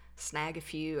 snag a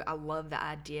few. I love the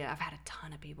idea. I've had a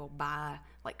ton of people buy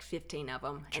like 15 of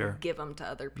them and give them to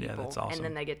other people. Yeah, that's awesome. And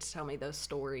then they get to tell me those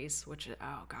stories, which,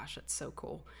 oh gosh, it's so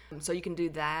cool. So you can do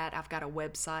that. I've got a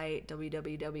website,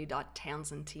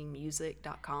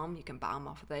 www.townsendtmusic.com. You can buy them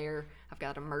off of there. I've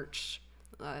got a merch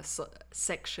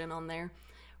section on there.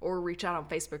 Or reach out on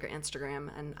Facebook or Instagram,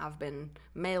 and I've been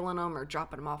mailing them or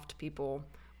dropping them off to people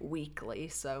weekly.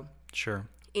 So sure.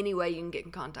 Any way you can get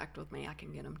in contact with me, I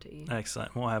can get them to you.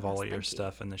 Excellent. We'll have all of your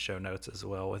stuff in the show notes as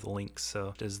well with links.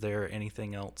 So is there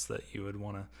anything else that you would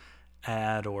want to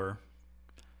add, or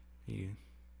you?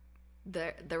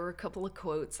 There were a couple of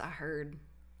quotes I heard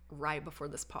right before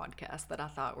this podcast that I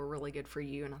thought were really good for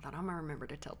you, and I thought, I'm going to remember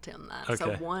to tell Tim that. Okay.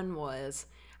 So one was,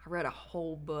 I read a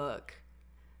whole book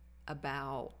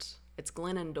about, it's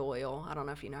Glennon Doyle. I don't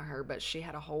know if you know her, but she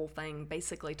had a whole thing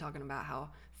basically talking about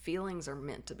how feelings are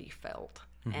meant to be felt.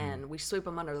 Mm-hmm. And we sweep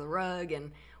them under the rug,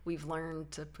 and we've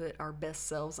learned to put our best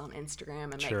selves on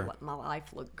Instagram and make my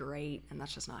life look great, and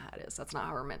that's just not how it is. That's not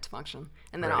how we're meant to function.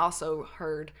 And then I also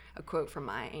heard a quote from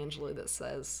Maya Angelou that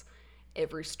says,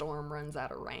 every storm runs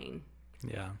out of rain.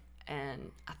 Yeah.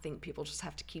 And I think people just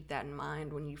have to keep that in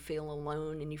mind when you feel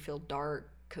alone and you feel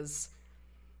dark, because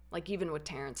like even with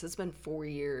Terrence, it's been 4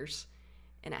 years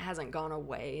and it hasn't gone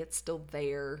away. It's still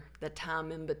there. The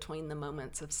time in between the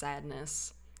moments of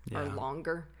sadness are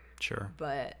longer. Sure.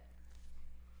 But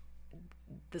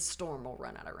the storm will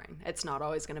run out of rain. It's not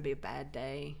always going to be a bad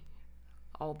day,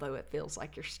 although it feels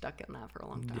like you're stuck in that for a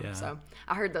long time. Yeah. So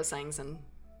I heard those things and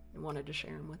wanted to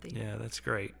share them with you. Yeah, that's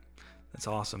great. That's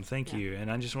awesome. Thank you.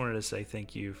 And I just wanted to say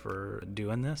thank you for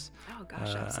doing this. Oh,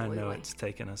 gosh, absolutely. I know it's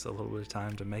taken us a little bit of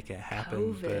time to make it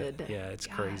happen. COVID. But yeah, it's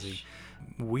crazy.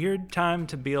 Weird time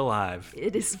to be alive.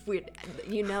 It is weird.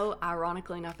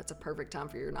 Ironically enough, it's a perfect time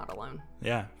for You're Not Alone.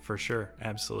 Yeah, for sure.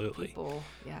 Absolutely. People,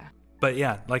 But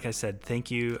yeah, like I said,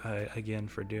 thank you again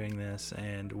for doing this,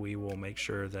 and we will make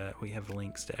sure that we have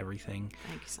links to everything.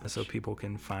 Thank you so much. So people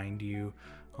can find you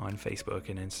on Facebook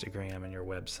and Instagram and your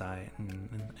website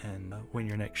and when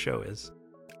your next show is.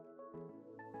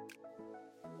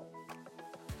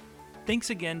 Thanks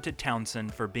again to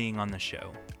Townsend for being on the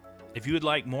show. If you would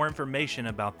like more information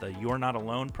about the You're Not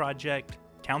Alone project,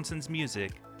 Townsend's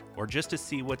music, or just to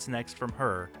see what's next from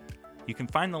her, you can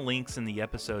find the links in the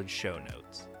episode's show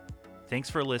notes. Thanks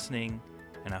for listening,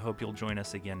 and I hope you'll join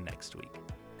us again next week.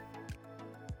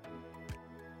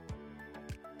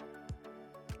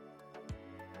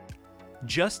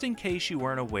 Just in case you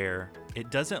weren't aware, It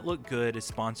Doesn't Look Good is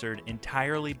sponsored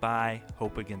entirely by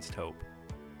Hope Against Hope.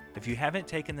 If you haven't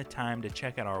taken the time to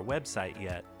check out our website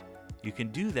yet, you can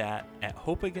do that at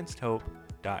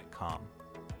hopeagainsthope.com.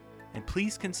 And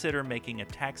please consider making a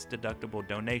tax-deductible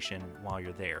donation while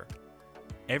you're there.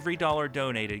 Every dollar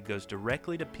donated goes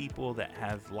directly to people that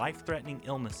have life-threatening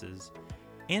illnesses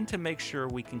and to make sure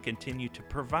we can continue to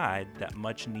provide that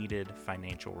much-needed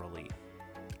financial relief.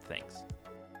 Thanks.